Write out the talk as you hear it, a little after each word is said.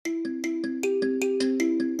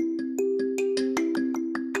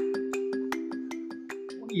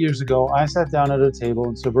years ago, I sat down at a table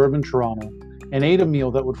in suburban Toronto and ate a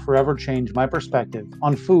meal that would forever change my perspective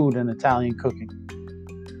on food and Italian cooking.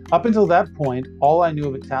 Up until that point, all I knew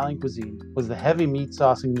of Italian cuisine was the heavy meat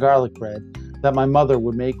sauce and garlic bread that my mother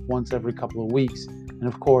would make once every couple of weeks, and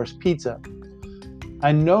of course, pizza.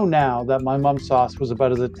 I know now that my mom's sauce was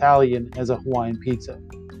about as Italian as a Hawaiian pizza.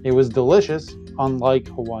 It was delicious, unlike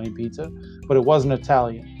Hawaiian pizza, but it wasn't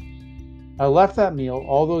Italian. I left that meal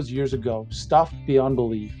all those years ago, stuffed beyond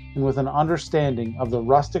belief, and with an understanding of the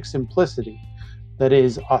rustic simplicity that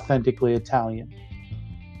is authentically Italian.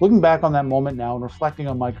 Looking back on that moment now and reflecting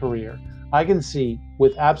on my career, I can see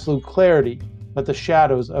with absolute clarity that the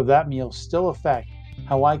shadows of that meal still affect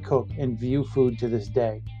how I cook and view food to this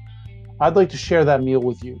day. I'd like to share that meal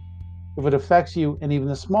with you. If it affects you in even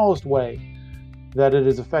the smallest way that it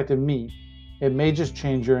has affected me, it may just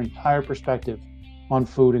change your entire perspective on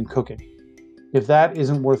food and cooking. If that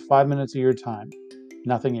isn't worth 5 minutes of your time,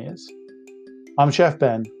 nothing is. I'm Chef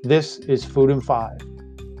Ben. This is Food in 5,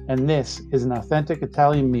 and this is an authentic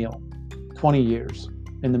Italian meal, 20 years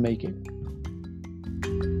in the making.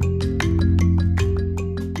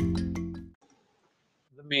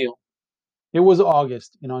 The meal. It was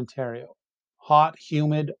August in Ontario. Hot,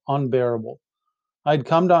 humid, unbearable. I'd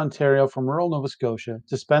come to Ontario from rural Nova Scotia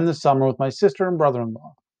to spend the summer with my sister and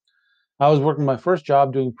brother-in-law. I was working my first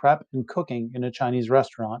job doing prep and cooking in a Chinese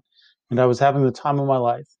restaurant, and I was having the time of my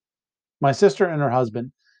life. My sister and her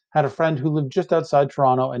husband had a friend who lived just outside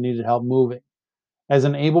Toronto and needed help moving. As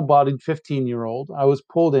an able-bodied 15-year-old, I was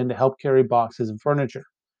pulled in to help carry boxes and furniture.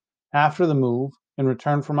 After the move, in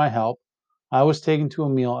return for my help, I was taken to a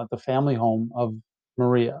meal at the family home of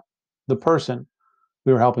Maria, the person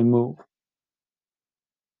we were helping move.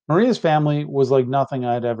 Maria's family was like nothing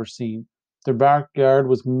I had ever seen. Their backyard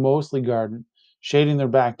was mostly garden. Shading their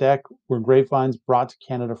back deck were grapevines brought to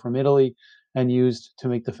Canada from Italy and used to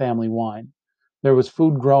make the family wine. There was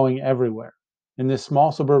food growing everywhere. In this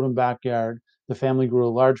small suburban backyard, the family grew a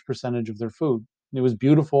large percentage of their food. It was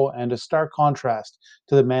beautiful and a stark contrast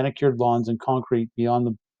to the manicured lawns and concrete beyond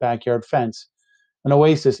the backyard fence, an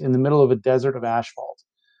oasis in the middle of a desert of asphalt.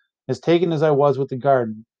 As taken as I was with the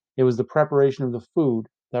garden, it was the preparation of the food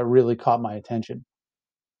that really caught my attention.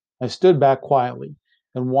 I stood back quietly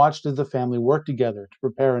and watched as the family worked together to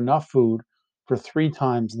prepare enough food for 3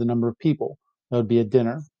 times the number of people that would be at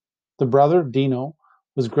dinner. The brother, Dino,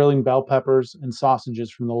 was grilling bell peppers and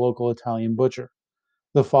sausages from the local Italian butcher.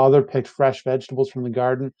 The father picked fresh vegetables from the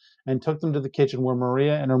garden and took them to the kitchen where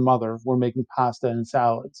Maria and her mother were making pasta and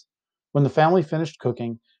salads. When the family finished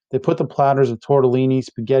cooking, they put the platters of tortellini,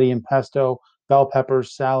 spaghetti and pesto, bell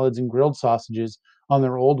peppers, salads, and grilled sausages on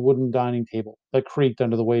their old wooden dining table that creaked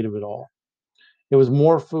under the weight of it all. It was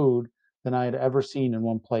more food than I had ever seen in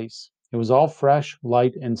one place. It was all fresh,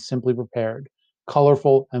 light, and simply prepared,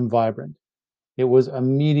 colorful and vibrant. It was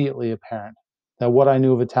immediately apparent that what I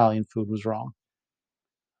knew of Italian food was wrong.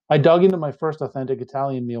 I dug into my first authentic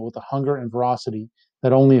Italian meal with a hunger and ferocity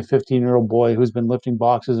that only a 15-year-old boy who's been lifting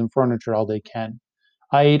boxes and furniture all day can.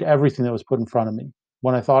 I ate everything that was put in front of me.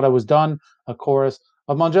 When I thought I was done, a chorus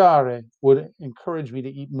of mangiare would encourage me to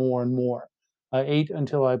eat more and more. I ate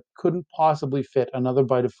until I couldn't possibly fit another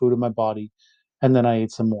bite of food in my body, and then I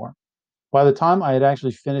ate some more. By the time I had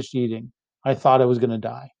actually finished eating, I thought I was going to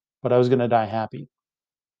die, but I was going to die happy.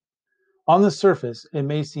 On the surface, it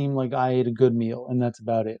may seem like I ate a good meal, and that's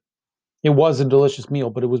about it. It was a delicious meal,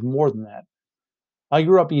 but it was more than that. I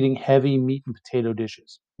grew up eating heavy meat and potato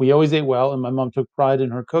dishes. We always ate well, and my mom took pride in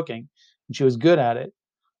her cooking, and she was good at it.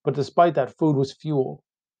 But despite that, food was fuel.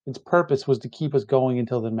 Its purpose was to keep us going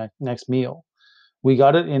until the next meal. We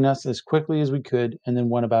got it in us as quickly as we could and then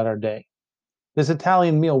went about our day. This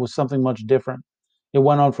Italian meal was something much different. It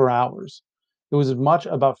went on for hours. It was as much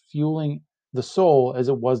about fueling the soul as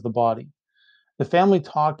it was the body. The family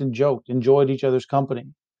talked and joked, enjoyed each other's company.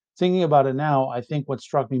 Thinking about it now, I think what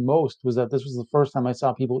struck me most was that this was the first time I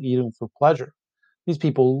saw people eating for pleasure. These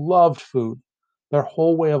people loved food. Their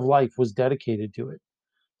whole way of life was dedicated to it.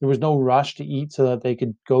 There was no rush to eat so that they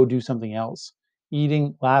could go do something else.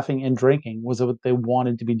 Eating, laughing, and drinking was what they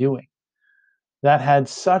wanted to be doing. That had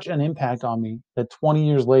such an impact on me that 20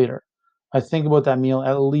 years later, I think about that meal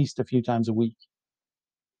at least a few times a week.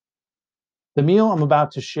 The meal I'm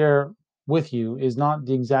about to share with you is not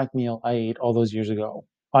the exact meal I ate all those years ago.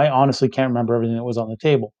 I honestly can't remember everything that was on the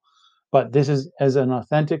table, but this is as an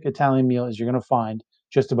authentic Italian meal as you're going to find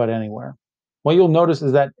just about anywhere. What you'll notice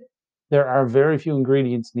is that there are very few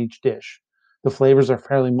ingredients in each dish. The flavors are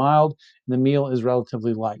fairly mild, and the meal is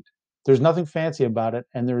relatively light. There's nothing fancy about it,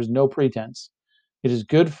 and there is no pretense. It is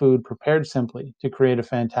good food prepared simply to create a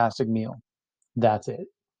fantastic meal. That's it.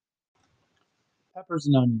 Peppers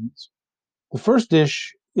and onions. The first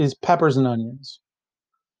dish is peppers and onions.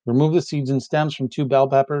 Remove the seeds and stems from 2 bell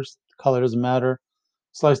peppers. The color doesn't matter.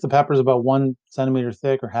 Slice the peppers about 1 centimeter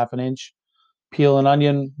thick or half an inch. Peel an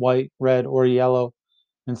onion, white, red, or yellow,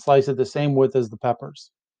 and slice it the same width as the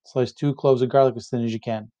peppers. Slice 2 cloves of garlic as thin as you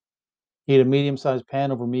can. Heat a medium-sized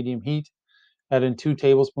pan over medium heat. Add in 2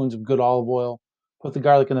 tablespoons of good olive oil. Put the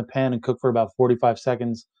garlic in the pan and cook for about 45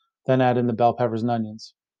 seconds. Then add in the bell peppers and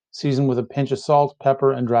onions. Season with a pinch of salt,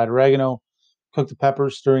 pepper, and dried oregano. Cook the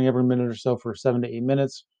peppers, stirring every minute or so for 7 to 8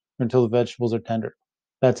 minutes or until the vegetables are tender.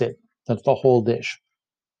 That's it. That's the whole dish.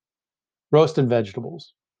 Roasted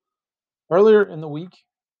vegetables. Earlier in the week,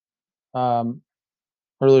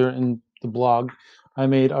 earlier in the blog, I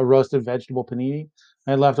made a roasted vegetable panini.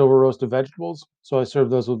 I had leftover roasted vegetables, so I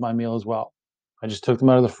served those with my meal as well. I just took them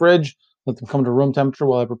out of the fridge, let them come to room temperature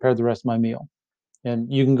while I prepared the rest of my meal.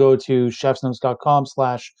 And you can go to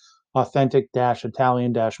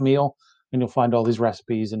chefsnotes.com/authentic-Italian-meal, and you'll find all these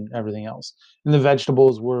recipes and everything else. And the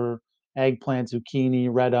vegetables were eggplant, zucchini,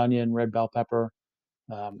 red onion, red bell pepper,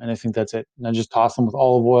 and I think that's it. And I just tossed them with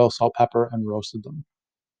olive oil, salt, pepper, and roasted them.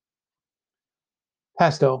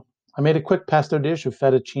 Pesto. I made a quick pesto dish of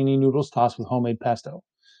fettuccine noodles tossed with homemade pesto.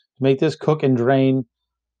 To make this, cook and drain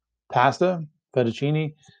pasta,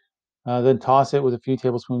 fettuccine, then toss it with a few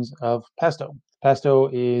tablespoons of pesto. Pesto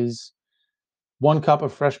is 1 cup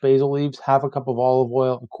of fresh basil leaves, half a cup of olive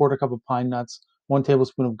oil, a quarter cup of pine nuts, 1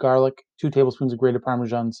 tablespoon of garlic, 2 tablespoons of grated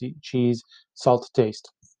Parmesan cheese, salt to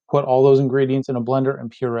taste. Put all those ingredients in a blender and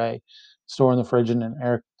puree. Store in the fridge in an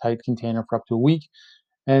airtight container for up to a week.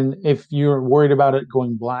 And if you're worried about it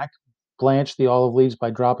going black, blanch the olive leaves by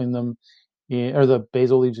dropping them in, or the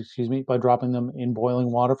basil leaves, excuse me, by dropping them in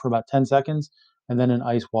boiling water for about 10 seconds and then in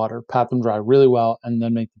ice water. Pat them dry really well and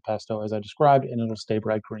then make the pesto as I described, and it'll stay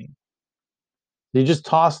bright green. You just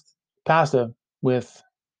toss pasta with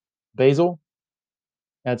basil,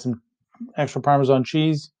 add some extra Parmesan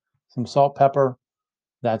cheese, some salt, pepper.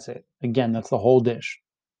 That's it. Again, that's the whole dish.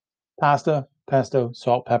 Pasta, pesto,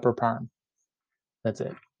 salt, pepper, parm. That's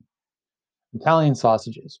it. Italian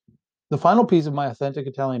sausages. The final piece of my authentic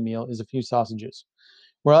Italian meal is a few sausages.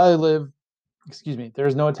 Where I live, there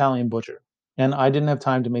is no Italian butcher, and I didn't have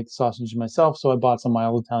time to make the sausages myself, so I bought some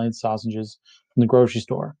mild Italian sausages from the grocery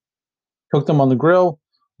store. Cook them on the grill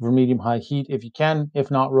over medium-high heat if you can.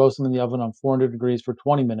 If not, roast them in the oven on 400 degrees for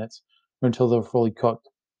 20 minutes or until they're fully cooked.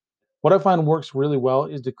 What I find works really well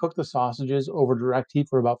is to cook the sausages over direct heat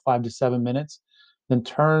for about 5 to 7 minutes, then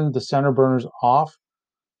turn the center burners off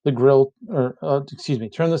the grill,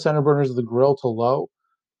 turn the center burners of the grill to low,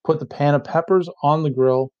 put the pan of peppers on the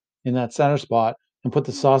grill in that center spot, and put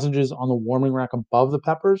the sausages on the warming rack above the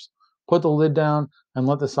peppers. Put the lid down and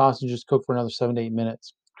let the sausages cook for another 7 to 8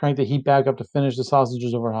 minutes. Crank the heat back up to finish the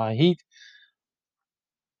sausages over high heat.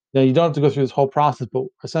 Now, you don't have to go through this whole process, but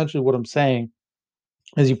essentially what I'm saying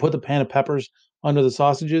is you put the pan of peppers under the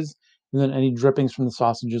sausages, and then any drippings from the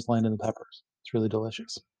sausages land in the peppers. It's really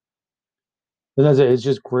delicious. And that's it. It's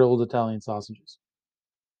just grilled Italian sausages.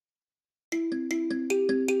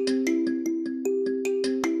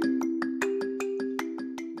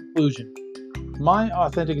 Conclusion. My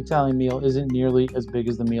authentic Italian meal isn't nearly as big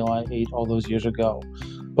as the meal I ate all those years ago,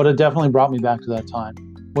 but it definitely brought me back to that time.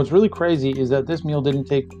 What's really crazy is that this meal didn't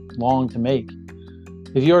take long to make.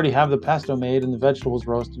 If you already have the pesto made and the vegetables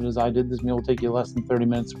roasted as I did, this meal will take you less than 30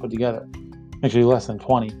 minutes to put together. Actually, less than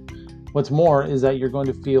 20. What's more is that you're going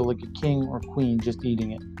to feel like a king or queen just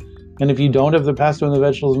eating it. And if you don't have the pesto and the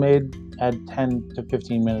vegetables made, add 10 to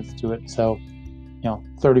 15 minutes to it. So,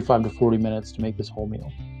 35 to 40 minutes to make this whole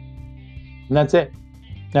meal. And that's it.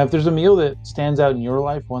 Now, if there's a meal that stands out in your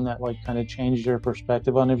life, one that kind of changed your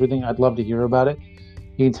perspective on everything, I'd love to hear about it.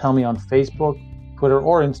 You can tell me on Facebook, Twitter,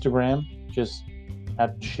 or Instagram, just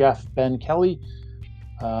at Chef Ben Kelly.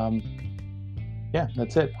 That's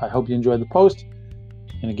it. I hope you enjoyed the post.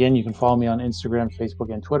 And again, you can follow me on Instagram,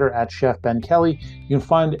 Facebook, and Twitter at Chef Ben Kelly. You can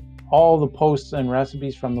find all the posts and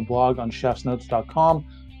recipes from the blog on chefsnotes.com,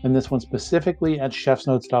 and this one specifically at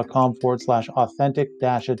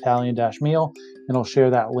chefsnotes.com/authentic-Italian-meal, and I'll share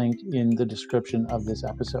that link in the description of this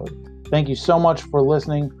episode. Thank you so much for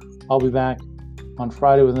listening. I'll be back on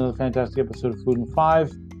Friday with another fantastic episode of Food in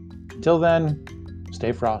 5. Until then,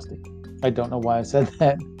 stay frosty. I don't know why I said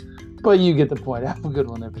that, but you get the point. Have a good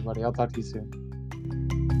one, everybody. I'll talk to you soon.